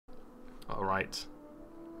Alright.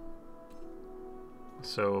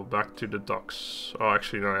 So, back to the docks. Oh,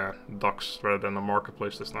 actually, no, yeah. Docks rather than the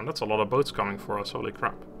marketplace this time. That's a lot of boats coming for us, holy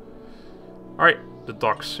crap. Alright, the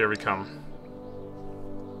docks, here we come.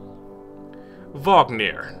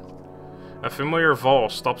 Wagner. A familiar Vol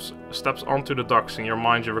steps onto the docks. In your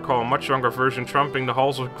mind, you recall a much younger version tramping the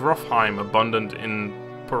halls of Grofheim, abundant in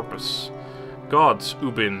purpose. Gods,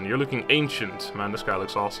 Ubin, you're looking ancient. Man, this guy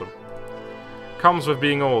looks awesome. Comes with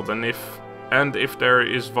being old, and if there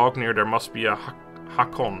is Wagner, there must be a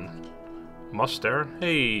Hakon. Must there?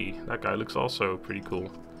 Hey, that guy looks also pretty cool.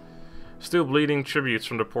 Still bleeding tributes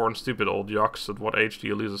from the poor and stupid old yaks. At what age do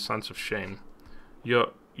you lose a sense of shame?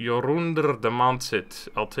 Jorunder demands it.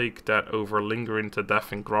 I'll take that over lingering to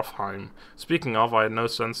death in Grofheim. Speaking of, I had no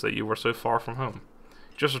sense that you were so far from home.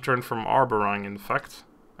 Just returned from Arberang, in fact,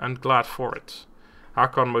 and glad for it.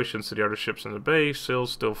 Hakon motions to the other ships in the bay,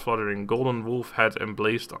 sails still fluttering, golden wolf head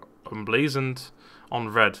emblazoned on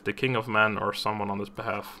red, the king of men or someone on his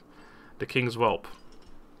behalf. The king's whelp.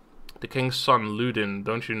 The king's son, Ludin,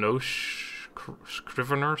 don't you know?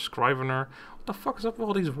 Scrivener? What the fuck is up with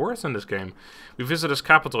all these words in this game? We visit his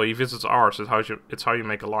capital, he visits ours. It's how you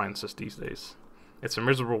make alliances these days. It's a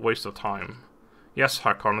miserable waste of time. Yes,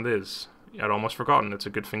 Hakon, it is. I'd almost forgotten. It's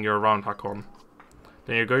a good thing you're around, Hakon.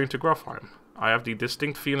 Then you're going to Grofheim. I have the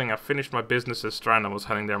distinct feeling I've finished my business at Strand and was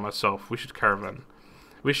heading there myself. We should caravan.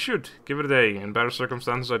 We should. Give it a day. In better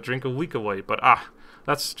circumstances, I'd drink a week away. But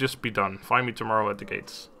let's just be done. Find me tomorrow at the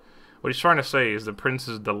gates. What he's trying to say is the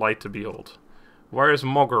prince's delight to behold. Where is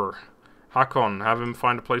Mogger? Hakon, have him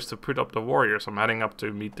find a place to put up the warriors. I'm heading up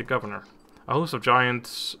to meet the governor. A host of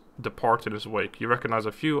giants depart in his wake. You recognize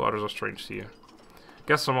a few, others are strange to you.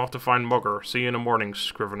 Guess I'm off to find Mogger. See you in the morning,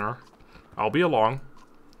 Scrivener. I'll be along.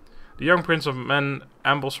 The young prince of men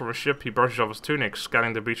ambles from a ship. He brushes off his tunic,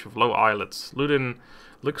 scanning the beach with low eyelids. Ludin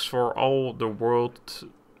looks for all the world,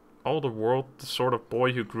 the sort of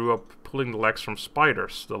boy who grew up pulling the legs from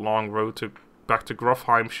spiders. The long road back to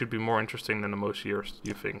Grofheim should be more interesting than the most years,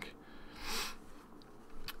 you think.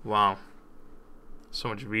 Wow. So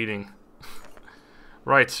much reading.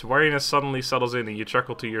 Right, weariness suddenly settles in and you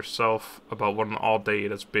chuckle to yourself about what an odd day it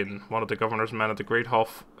has been. One of the governor's men at the Great Hall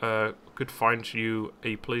could find you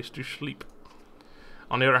a place to sleep.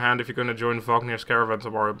 On the other hand, if you're going to join Wagner's caravan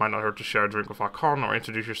tomorrow, it might not hurt to share a drink with Hakon or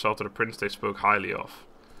introduce yourself to the prince they spoke highly of.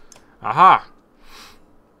 Aha!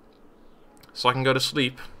 So I can go to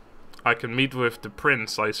sleep, I can meet with the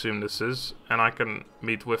prince, I assume this is, and I can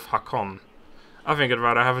meet with Hakon. I think I'd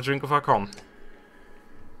rather have a drink with Hakon.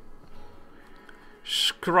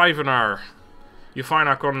 Scrivener. You find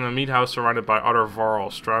Hakon in a meat house surrounded by other Varl.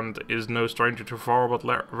 Strand is no stranger to Varl,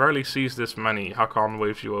 but rarely sees this many. Hakon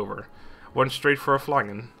waves you over. Went straight for a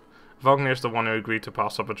flagon. Wagner's the one who agreed to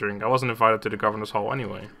pass up a drink. I wasn't invited to the governor's hall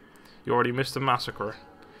anyway. You already missed the massacre.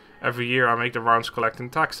 Every year I make the rounds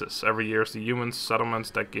collecting taxes. Every year it's the human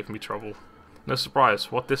settlements that give me trouble. No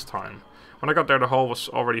surprise, what this time? When I got there the hall was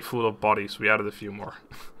already full of bodies. We added a few more.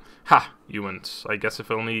 Ha! Humans. I guess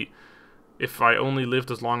if I only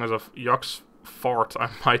lived as long as a yak's fart,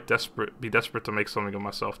 I might be desperate to make something of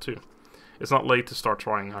myself too. It's not late to start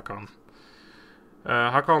trying, Hakon.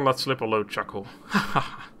 Hakon let slip a low chuckle.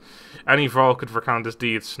 Any Varl could recount his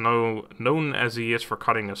deeds, known as he is for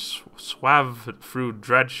cutting a swathe through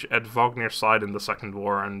dredge at Wagner's side in the Second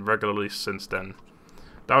War, and regularly since then.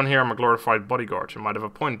 Down here I'm a glorified bodyguard. You might have a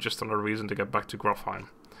point, just another reason to get back to Grofheim.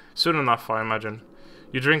 Soon enough, I imagine.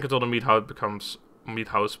 You drink until the meat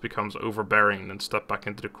house becomes overbearing, and step back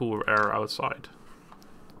into the cooler air outside.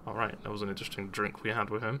 Alright, that was an interesting drink we had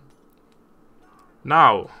with him.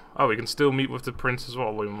 Now! Oh, we can still meet with the prince as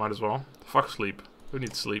well. We might as well. Fuck sleep. Who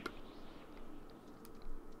needs sleep?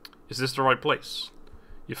 Is this the right place?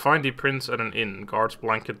 You find the prince at an inn. Guards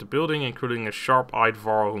blanket the building, including a sharp-eyed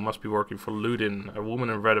Varl who must be working for Ludin. A woman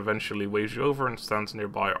in red eventually waves you over and stands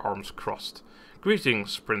nearby, arms crossed.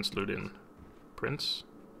 Greetings, Prince Ludin. Prince?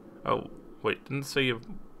 Oh, wait, didn't it say you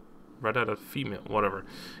read out a female? Whatever.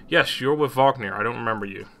 Yes, you're with Wagner. I don't remember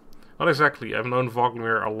you. Not exactly. I've known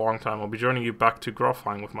Wagner a long time. I'll be joining you back to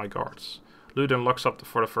Grofheim with my guards. Ludin looks up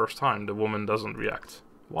for the first time. The woman doesn't react.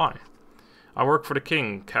 Why? I work for the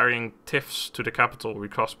king, carrying tiffs to the capital we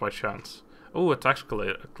crossed by chance. Oh, a tax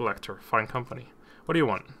collector. Fine company. What do you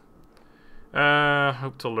want?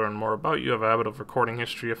 Hope to learn more about you. I have a habit of recording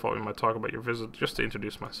history. I thought we might talk about your visit just to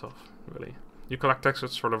introduce myself. Really. You collect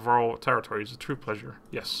taxes for the Varl territories. A true pleasure.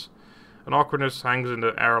 Yes. An awkwardness hangs in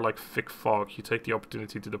the air like thick fog. You take the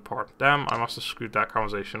opportunity to depart. Damn, I must have screwed that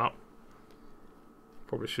conversation up.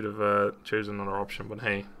 Probably should have chosen another option, but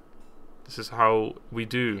hey. This is how we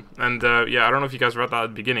do. And yeah, I don't know if you guys read that at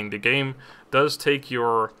the beginning. The game does take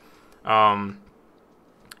your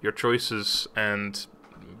your choices, and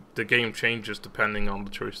the game changes depending on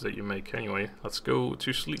the choices that you make. Anyway, let's go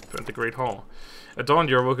to sleep at the Great Hall. At dawn,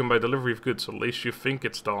 you're awoken by delivery of goods, at least you think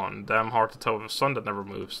it's dawn. Damn hard to tell with a sun that never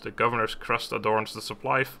moves. The governor's crest adorns the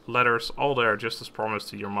supply letters, all there just as promised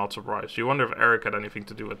to your mild surprise. You wonder if Eric had anything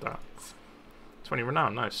to do with that. 20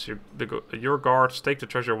 renown, nice. Your guards take the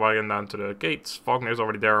treasure wagon down to the gates. Vognir's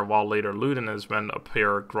already there, while later Ludin and his men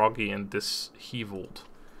appear groggy and disheveled.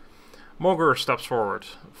 Mogr steps forward.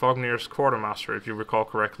 Vognir's quartermaster, if you recall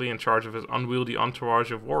correctly, in charge of his unwieldy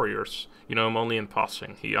entourage of warriors. You know him only in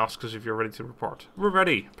passing. He asks us if you're ready to report. We're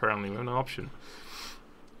ready, apparently, we have no option.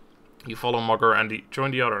 You follow Mogr and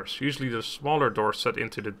join the others. Usually the smaller doors set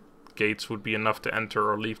into the gates would be enough to enter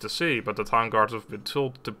or leave the city, but the town guards have been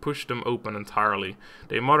told to push them open entirely.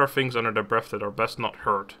 They mutter things under their breath that are best not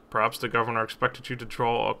heard. Perhaps the governor expected you to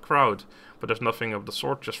draw a crowd, but there's nothing of the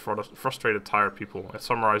sort, just for the frustrated, tired people. It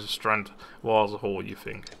summarizes Strand well as a whole, you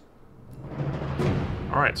think.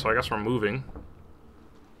 Alright, so I guess we're moving.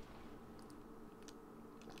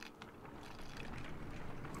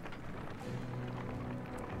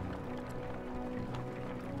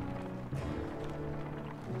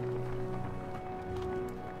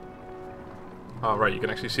 Oh, right, you can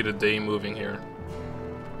actually see the day moving here.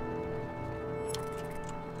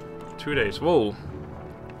 2 days. Whoa.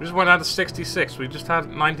 We just went out to 66. We just had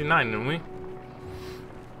 99, didn't we?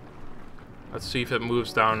 Let's see if it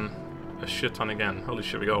moves down a shit ton again. Holy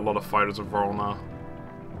shit, we got a lot of fighters of Varl now.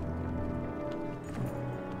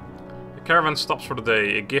 The caravan stops for the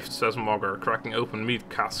day. A gift, says Mogr, cracking open meat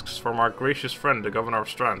casks. From our gracious friend, the governor of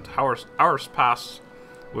Strand. Hours pass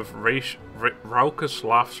with raucous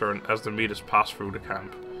laughter as the meat is passed through the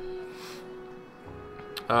camp.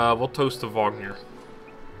 We'll toast to Vognir.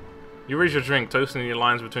 You raise your drink, toasting the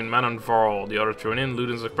alliance between men and Varl. The others join in.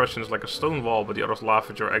 Ludin's expression is like a stone wall, but the others laugh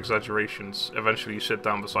at your exaggerations. Eventually you sit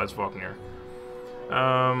down beside Vognir.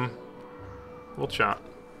 We'll chat.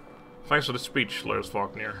 Thanks for the speech, slurs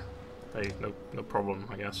Vognir. Hey, no problem,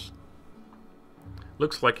 I guess.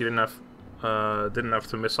 Looks like you didn't have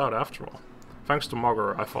to miss out after all. Thanks to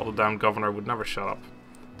Mogr, I thought the damn governor would never shut up.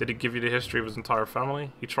 Did he give you the history of his entire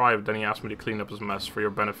family? He tried, but then he asked me to clean up his mess for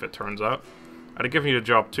your benefit, turns out. I'd have given you the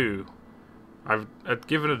job too. I'd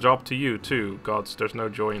given a job to you too. Gods, there's no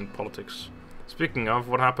joy in politics. Speaking of,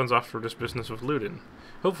 what happens after this business with Ludin?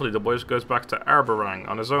 Hopefully the boys goes back to Arberang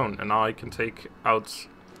on his own, and I can take out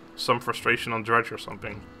some frustration on Dredge or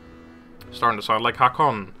something. Starting to sound like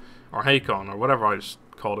Hakon, or Hakon, or whatever I just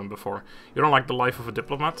called him before. You don't like the life of a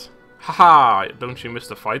diplomat? Haha! Don't you miss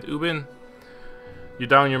the fight, Ubin? You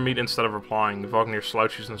down your meat instead of replying. Vognir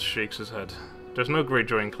slouches and shakes his head. There's no great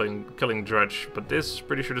joy in killing Dredge, but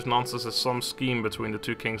pretty sure this nonsense is some scheme between the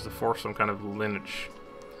two kings to force some kind of lineage.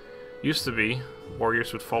 Used to be,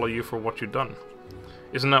 warriors would follow you for what you've done.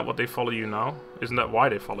 Isn't that what they follow you now? Isn't that why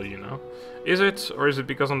they follow you now? Is it, or is it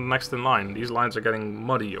because I'm the next in line? These lines are getting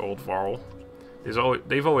muddy, old Varl.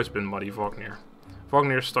 They've always been muddy, Vognir.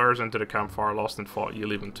 Vognir stares into the campfire, lost in thought. You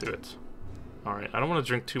leave him to it. Alright, I don't want to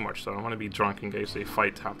drink too much though. I want to be drunk in case a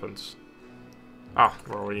fight happens. Ah,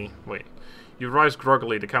 where are we? Wait. You rise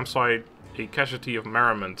groggily, the campsite a casualty of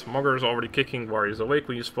merriment. Mogr is already kicking while he's awake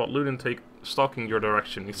when you spot Ludin stalking your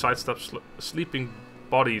direction. He sidesteps sleeping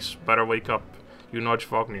bodies. Better wake up. You nudge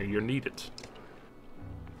Vognir. You're needed.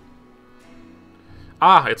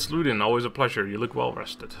 Ah, it's Ludin. Always a pleasure. You look well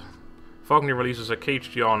rested. Vognir releases a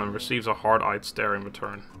caged yawn and receives a hard-eyed stare in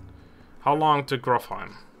return. How long to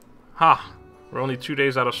Grofheim? Ha! We're only 2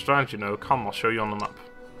 days out of Strand, you know. Come, I'll show you on the map.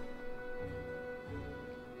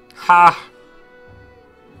 Ha!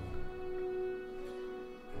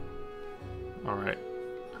 Alright.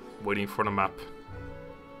 Waiting for the map.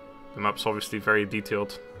 The map's obviously very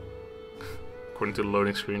detailed. According to the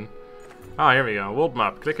loading screen. Ah, here we go. World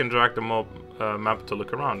map. Click and drag the map to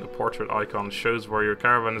look around. The portrait icon shows where your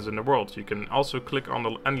caravan is in the world. You can also click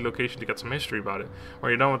on any location to get some history about it.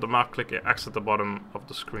 When you're done with the map, click X at the bottom of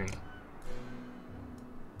the screen.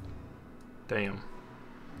 Damn.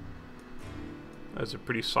 That's a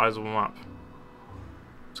pretty sizable map.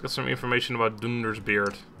 Let's get some information about Dunder's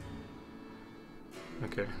beard.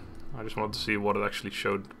 Okay. I just wanted to see what it actually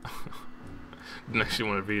showed. Didn't actually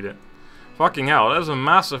want to read it. Fucking hell, that is a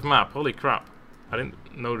massive map. Holy crap. I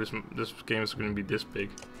didn't know this game is going to be this big.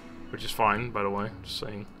 Which is fine, by the way. Just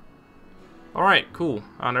saying. Alright, cool.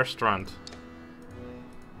 And there's Strand.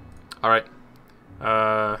 Alright.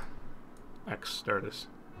 X. There it is.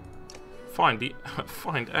 Find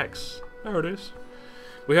X. There it is.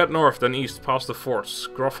 We head north, then east, past the forts.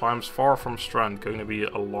 Grofheim's far from Strand. Going to be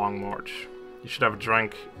a long march. You should have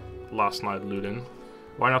drank last night, Ludin.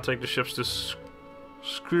 Why not take the ships to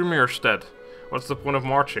Skrumirstead. What's the point of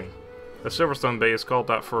marching? The Silverstone Bay is called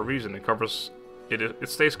that for a reason. It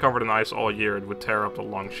stays covered in ice all year. It would tear up the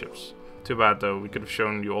longships. Too bad though, we could have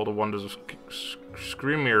shown you all the wonders of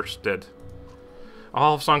Skrumirstead. A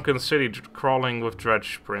half-sunken city crawling with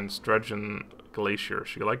dredge prints, dredge and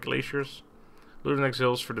glaciers. You like glaciers? Ludin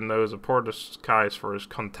exhales through the nose, a poor disguise for his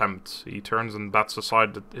contempt. He turns and bats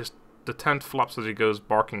aside the tent flops as he goes,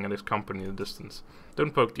 barking at his company in the distance.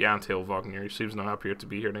 Don't poke the anthill, Wagner. He seems no happier to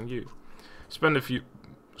be here than you. Spend a few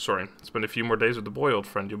more days with the boy, old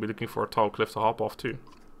friend. You'll be looking for a tall cliff to hop off too.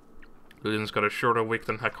 Ludin's got a shorter week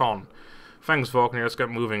than Hakon. Thanks, Wagner. Let's get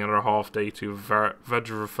moving. Another half day to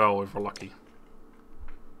Vedrufel if we're lucky.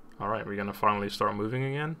 Alright, we're gonna finally start moving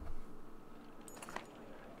again.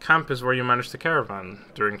 Camp is where you manage the caravan.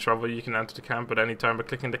 During travel, you can enter the camp at any time by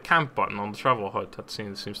clicking the camp button on the travel HUD. That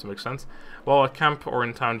seems to make sense. While at camp or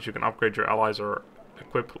in towns, you can upgrade your allies or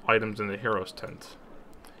equip items in the hero's tent.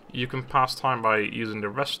 You can pass time by using the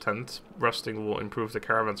rest tent. Resting will improve the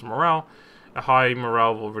caravan's morale. A high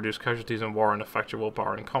morale will reduce casualties in war and affect your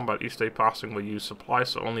willpower in combat. Each day passing will use supplies,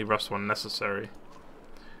 so only rest when necessary.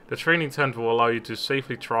 The training tent will allow you to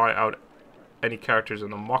safely try out any characters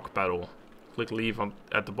in a mock battle. Click leave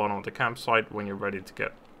at the bottom of the campsite when you're ready to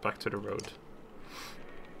get back to the road.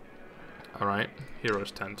 Alright,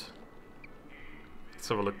 hero's tent. Let's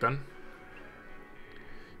have a look then.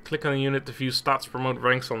 Click on the unit to view stats, promote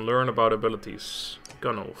ranks, and learn about abilities.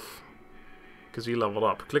 Gunolf. Because he leveled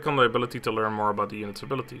up. Click on the ability to learn more about the unit's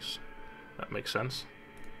abilities. That makes sense.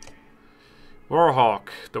 Warhawk.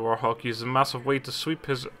 The Warhawk uses massive weight to sweep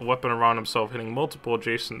his weapon around himself, hitting multiple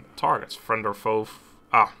adjacent targets. Friend or foe.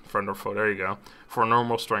 Friend or foe, there you go. For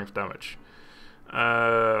normal strength damage.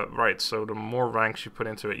 Right, so the more ranks you put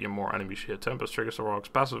into it, the more enemies you hit. Tempest triggers the Warhawk's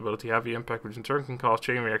passive ability. Heavy impact, which in turn can cause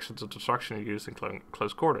chain reactions of destruction used in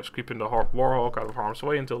close quarters. Keeping the Warhawk out of harm's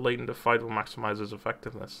way until late in the fight will maximize his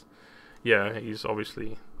effectiveness. Yeah, he's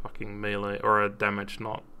obviously fucking melee, or a damage,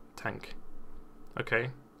 not tank.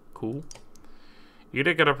 Okay, cool. You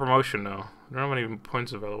did get a promotion though. I don't have any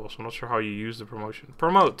points available, so I'm not sure how you use the promotion.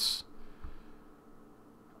 Promotes!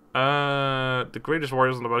 The greatest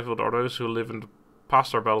warriors on the battlefield are those who live in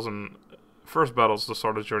past our battles and first battles to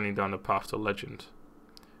start a journey down the path to legend.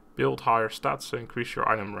 Build higher stats to increase your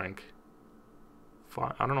item rank.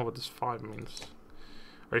 I don't know what this 5 means.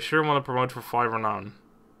 Are you sure you want to promote for 5 renown?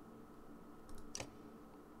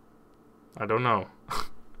 I don't know.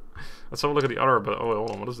 Let's have a look at the other, but oh,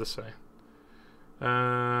 hold on, what does this say?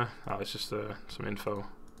 It's just some info.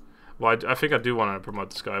 Well, I think I do want to promote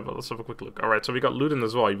this guy, but let's have a quick look. Alright, so we got Ludin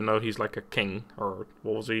as well, even though he's like a king, or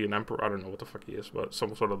what was he, an emperor? I don't know what the fuck he is, but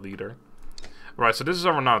some sort of leader. Right, so this is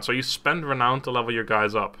our renown. So you spend renown to level your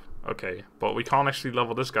guys up. Okay, but we can't actually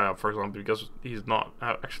level this guy up, for example, because he's not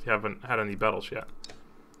actually haven't had any battles yet.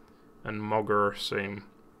 And Mogger, same.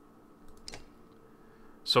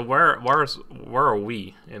 So where are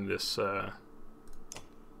we in this?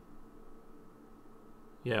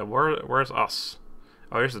 Yeah, where's us?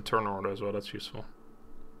 Oh, here's the turn order as well. That's useful.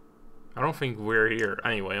 I don't think we're here.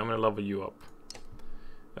 Anyway, I'm gonna level you up.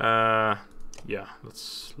 Yeah,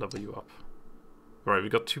 let's level you up. Right, we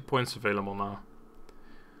got 2 points available now.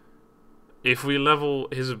 If we level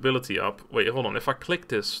his ability up... Wait, hold on. If I click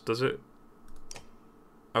this, does it...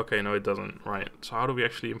 Okay, no it doesn't. Right, so how do we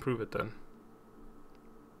actually improve it then?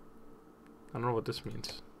 I don't know what this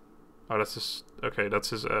means. Oh, that's his... Okay, that's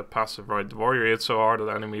his passive, right. The warrior hits so hard that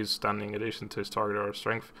enemies standing adjacent to his target or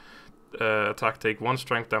strength attack take 1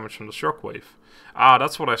 strength damage from the shockwave. Ah,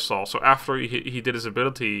 that's what I saw. So after he did his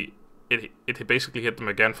ability, it basically hit them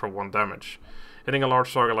again for 1 damage. Hitting a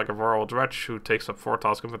large target like a Varl Dredge who takes up 4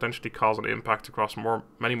 tiles can potentially cause an impact across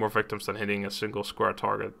many more victims than hitting a single square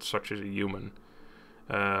target, such as a human.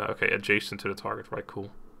 Okay, adjacent to the target, right, cool.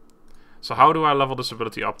 So how do I level this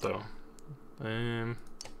ability up though?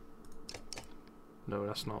 No,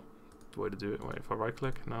 that's not the way to do it. Wait, if I right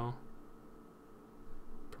click, no.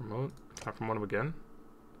 Promote, can I promote him again?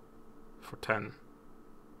 For 10.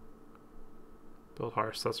 Build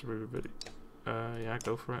higher stats ability. Yeah,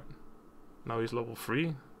 go for it. Now he's level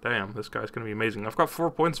 3. Damn, this guy's gonna be amazing. I've got 4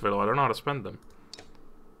 points available. I don't know how to spend them.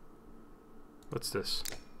 What's this?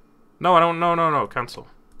 No, I don't. No. Cancel.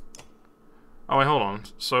 Oh, wait, hold on.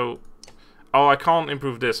 So, oh, I can't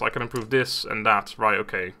improve this. I can improve this and that. Right?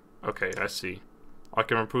 Okay. Okay, I see. I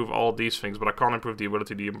can improve all these things, but I can't improve the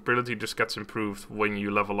ability. The ability just gets improved when you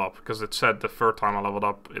level up, because it said the third time I leveled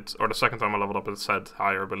up, or the second time I leveled up, it said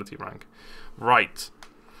higher ability rank. Right.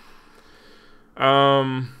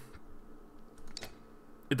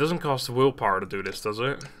 It doesn't cost willpower to do this, does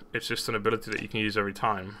it? It's just an ability that you can use every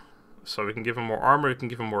time. So we can give him more armor, we can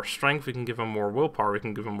give him more strength, we can give him more willpower, we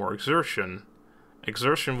can give him more exertion.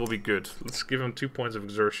 Exertion will be good. Let's give him 2 points of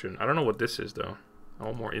exertion. I don't know what this is though. I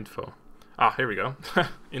want more info. Ah, here we go.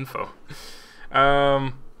 Info.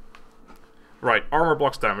 Right, armor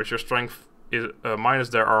blocks damage. Your strength is minus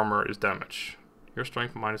their armor is damage. Your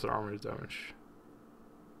strength minus their armor is damage.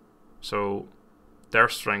 So their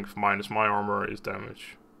strength minus my armor is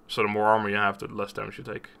damage. So the more armor you have, the less damage you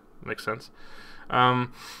take. Makes sense.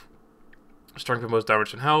 Strength of most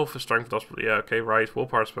damage and health. Strength does, yeah, okay, right.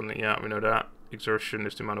 Willpower spending, yeah, we know that. Exertion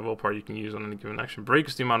is the amount of willpower you can use on any given action. Break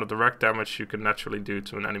is the amount of direct damage you can naturally do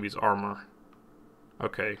to an enemy's armor.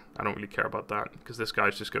 Okay, I don't really care about that, because this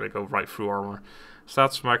guy's just gonna go right through armor.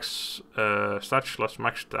 Stats max, stats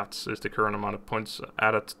max stats is the current amount of points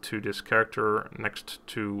added to this character next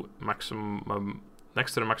to the maximum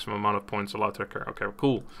amount of points allowed to the character. Okay,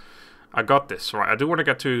 cool. I got this. Right, I do want to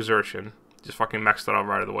get to exertion. Just fucking max that out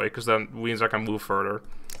right away, because then means I can move further.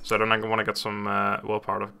 So then I want to get some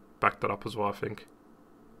willpower to back that up as well, I think.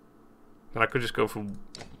 Then I could just go for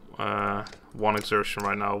 1 exertion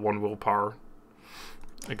right now, 1 willpower.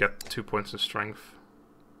 I get 2 points in strength.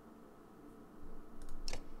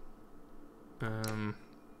 Because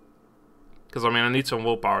I mean, I need some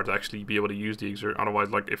willpower to actually be able to use the exertion. Otherwise,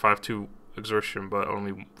 like if I have 2 exertion but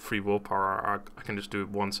only 3 willpower, I can just do it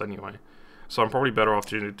once anyway. So I'm probably better off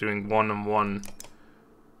doing 1 and 1,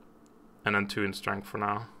 and then 2 in strength for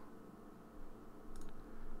now.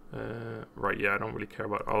 Right, yeah, I don't really care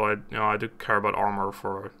about. I do care about armor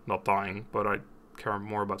for not dying, but I care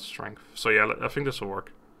more about strength. So yeah, I think this will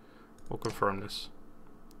work. We'll confirm this.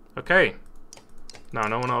 Okay. Now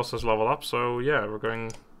no one else has leveled up, so yeah, we're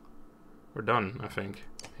done. I think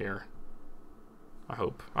here. I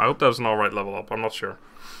hope that was an alright level up. I'm not sure.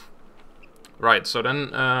 Right, so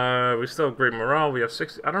then we still have great morale. We have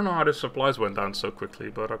 60. I don't know how the supplies went down so quickly,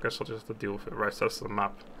 but I guess I'll just have to deal with it. Right, so that's the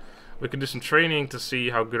map. We can do some training to see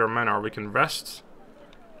how good our men are. We can rest.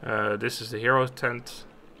 This is the hero tent.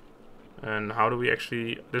 And how do we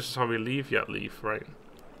actually... This is how we leave? Yeah, leave, right.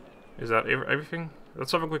 Is that everything?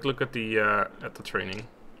 Let's have a quick look at the training.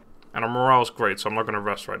 And our morale is great, so I'm not going to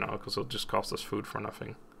rest right now, because it'll just cost us food for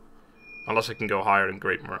nothing. Unless it can go higher than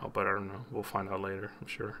great morale, but I don't know. We'll find out later, I'm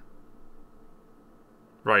sure.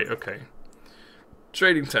 Right, okay.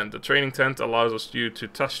 Training tent. The training tent allows you to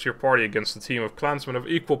test your party against a team of clansmen of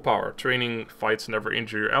equal power. Training fights never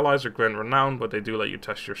injure your allies or grant renown, but they do let you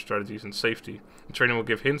test your strategies and safety. The training will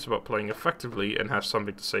give hints about playing effectively and have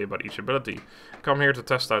something to say about each ability. Come here to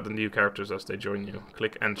test out the new characters as they join you.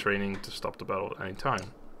 Click End Training to stop the battle at any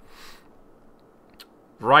time.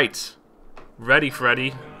 Right. Ready,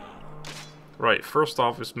 Freddy. Right, first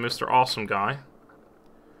off is Mr. Awesome Guy,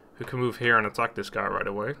 who can move here and attack this guy right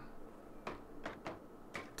away.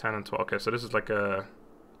 10 and 12. Okay, so this is like a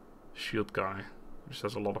shield guy, which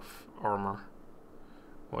has a lot of armor.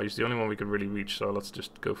 Well, he's the only one we could really reach, so let's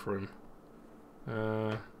just go for him.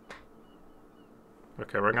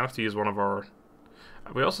 Okay, we're gonna have to use one of our...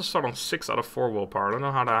 We also start on 6 out of 4 willpower. I don't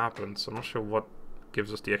know how that happens. I'm not sure what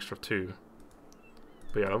gives us the extra 2.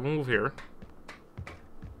 But yeah, we'll move here.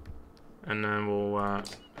 And then we'll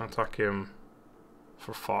attack him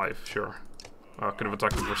for 5, sure. I could have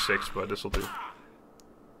attacked him for 6, but this will do.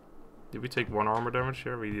 Did we take 1 armor damage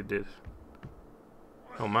here? We did.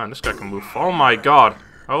 Oh man, this guy can move. Oh my god!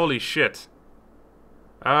 Holy shit.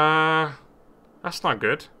 That's not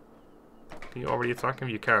good. Can you already attack him?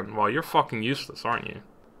 You can. Well, you're fucking useless, aren't you?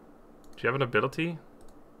 Do you have an ability?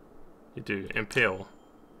 You do. Impale.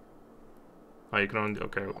 Oh, you can only...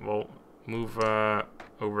 Okay, well, move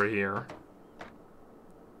over here.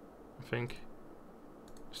 I think.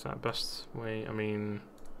 Is that best way? I mean...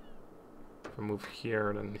 If I move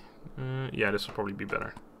here, then... yeah, this will probably be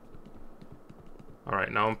better.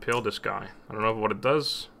 Alright, now impale this guy. I don't know what it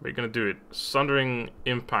does, but you're gonna do it. Sundering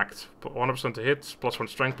impact. 100% to hit, +1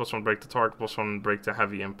 strength, +1 break to target, +1 break to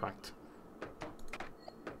heavy impact.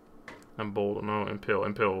 And bold, no, impale.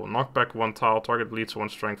 Impale. Knock back 1 tile, target bleeds 1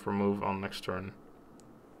 strength, remove on next turn.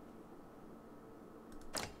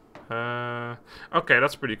 Okay,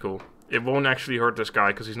 that's pretty cool. It won't actually hurt this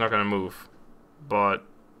guy because he's not gonna move. But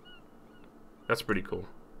that's pretty cool.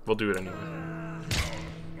 We'll do it anyway.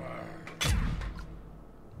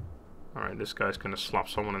 Alright, this guy's gonna slap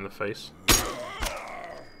someone in the face.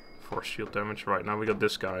 For shield damage. Right, now we got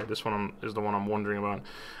this guy. This one is the one I'm wondering about.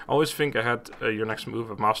 I always think I had your next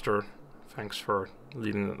move of Master. Thanks for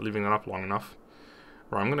leaving that up long enough.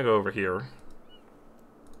 Right, I'm gonna go over here.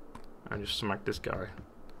 And just smack this guy.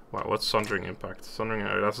 Wow, what's Sundering Impact? Sundering,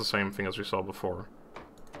 that's the same thing as we saw before.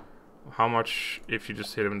 How much if you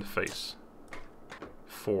just hit him in the face?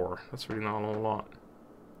 4. That's really not a whole lot.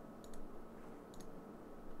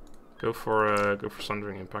 Go for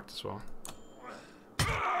Sundering Impact as well.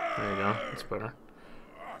 There you go, that's better.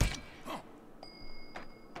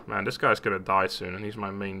 Man, this guy's gonna die soon, and he's my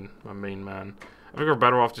main man. I think we're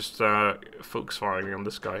better off just focus firing on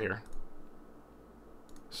this guy here.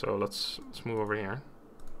 So let's move over here.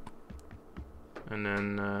 And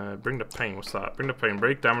then bring the pain. What's that? Bring the pain.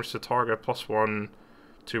 Break damage to target +1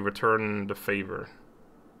 to return the favor.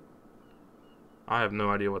 I have no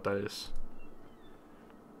idea what that is.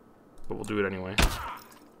 But we'll do it anyway.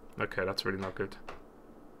 Okay, that's really not good.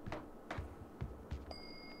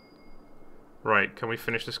 Right, can we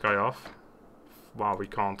finish this guy off? Wow, we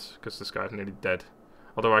can't, because this guy's nearly dead.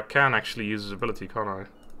 Although I can actually use his ability, can't I?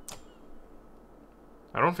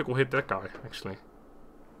 I don't think we'll hit that guy, actually.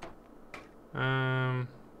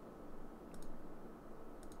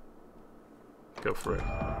 Go for it.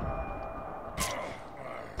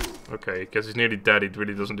 Okay, because he's nearly dead, he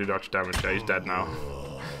really doesn't do much damage. Yeah, he's dead now.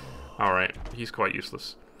 Alright, he's quite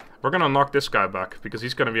useless. We're gonna knock this guy back, because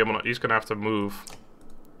he's gonna be able to, he's gonna have to move.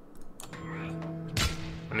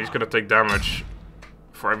 And he's gonna take damage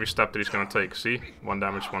for every step that he's gonna take. See? 1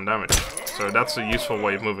 damage, 1 damage. So that's a useful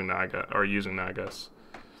way of moving that, I guess, or using that, I guess.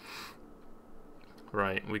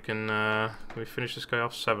 Right, we can we finish this guy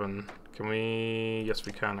off 7? Can we? Yes,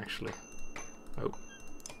 we can actually. Oh.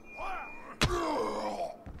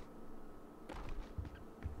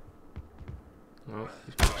 Oh,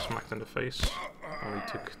 he's being smacked in the face. Oh, he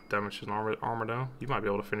took damage to his armor though. You might be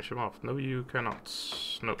able to finish him off. No, you cannot.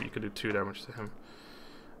 Nope, you can do 2 damage to him.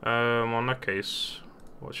 Well, in that case,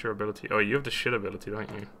 what's your ability? Oh, you have the shit ability, don't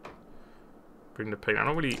you? Bring the pain. I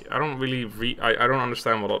don't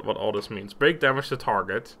understand what all this means. Break damage to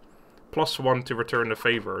target, +1 to return the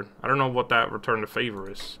favor. I don't know what that return the favor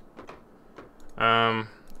is. So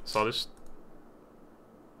I'll just.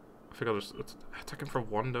 I think I'll just attack him for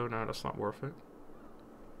 1 though. No, that's not worth it.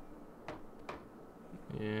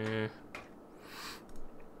 Yeah.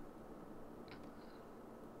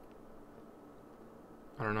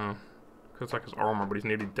 I don't know. It's like his armor, but he's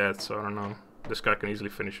nearly dead, so I don't know. This guy can easily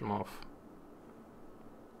finish him off.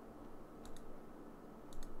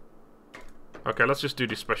 Okay, let's just do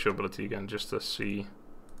the special ability again, just to see.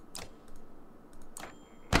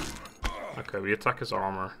 Okay, we attack his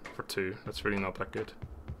armor for 2. That's really not that good.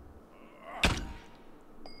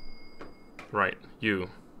 Right, you.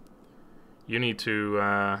 You need to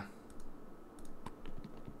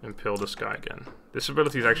impale this guy again. This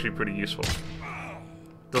ability is actually pretty useful.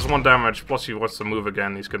 Does 1 damage, plus he wants to move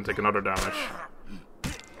again, he's gonna take another damage.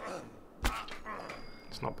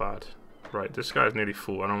 It's not bad. Right, this guy's nearly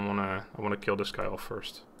full. I wanna kill this guy off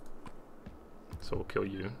first. So we'll kill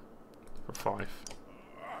you. For 5.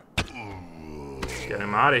 Get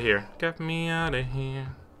him out of here. Get me out of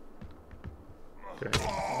here. Okay.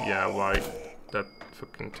 Yeah, why? That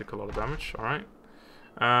fucking took a lot of damage. Alright.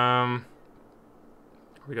 Are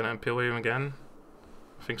we gonna impale him again?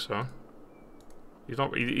 I think so. He's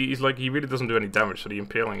not. He's like, he really doesn't do any damage, so the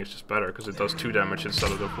impaling is just better because it does 2 damage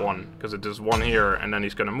instead of the 1. Because it does 1 here, and then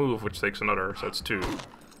he's gonna move, which takes another, so it's 2.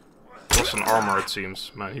 Plus an armor, it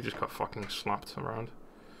seems. Man, he just got fucking slapped around.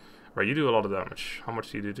 Right, you do a lot of damage. How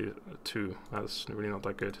much do you do? 2. That's really not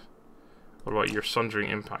that good. What about your Sundering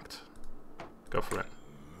Impact? Go for it.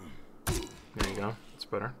 There you go. That's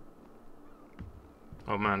better.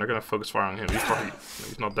 Oh man, they're gonna focus fire on him.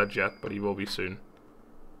 He's not dead yet, but he will be soon.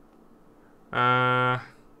 I'm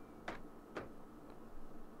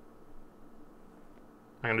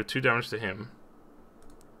gonna do 2 damage to him.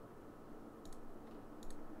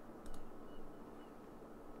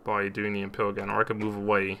 By doing the impale again, or I could move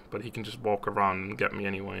away, but he can just walk around and get me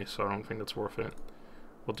anyway, so I don't think that's worth it.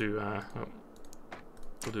 We'll do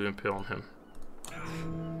we'll do impale on him.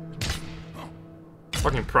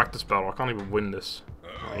 Fucking practice battle, I can't even win this.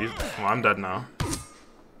 Well, I'm dead now.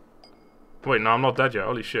 Wait, no, I'm not dead yet,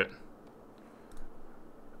 holy shit.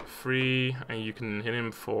 3, and you can hit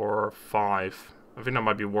him for 5. I think that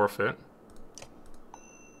might be worth it.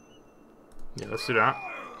 Yeah, let's do that.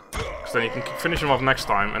 Because then you can finish him off next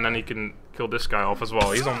time, and then he can kill this guy off as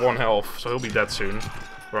well. He's on 1 health, so he'll be dead soon.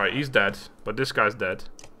 Right, he's dead, but this guy's dead.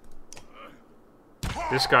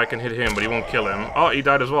 This guy can hit him, but he won't kill him. Oh, he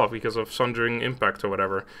died as well because of Sundering Impact or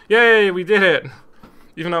whatever. Yay, we did it!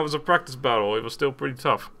 Even though it was a practice battle, it was still pretty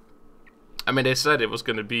tough. I mean, they said it was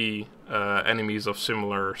going to be enemies of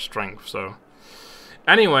similar strength, so...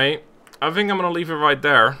 Anyway, I think I'm going to leave it right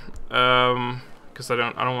there. Because I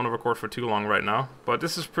don't want to record for too long right now. But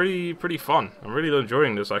this is pretty fun. I'm really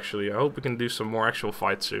enjoying this, actually. I hope we can do some more actual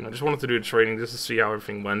fights soon. I just wanted to do the training just to see how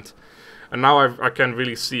everything went. And now I can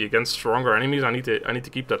really see against stronger enemies. I need to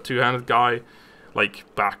keep that 2-handed guy, like,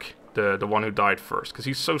 back. the one who died first, because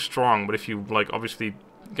he's so strong. But if you like obviously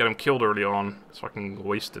get him killed early on, it's fucking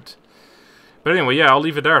wasted. But anyway, yeah, I'll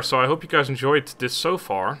leave it there. So I hope you guys enjoyed this so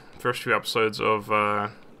far. First few episodes of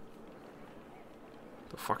the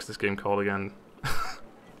fuck's this game called again?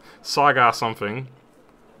 Saga something.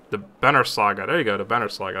 The Banner Saga. There you go, the Banner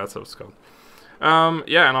Saga. That's what it's called.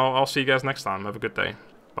 Yeah, and I'll see you guys next time. Have a good day.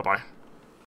 Bye bye.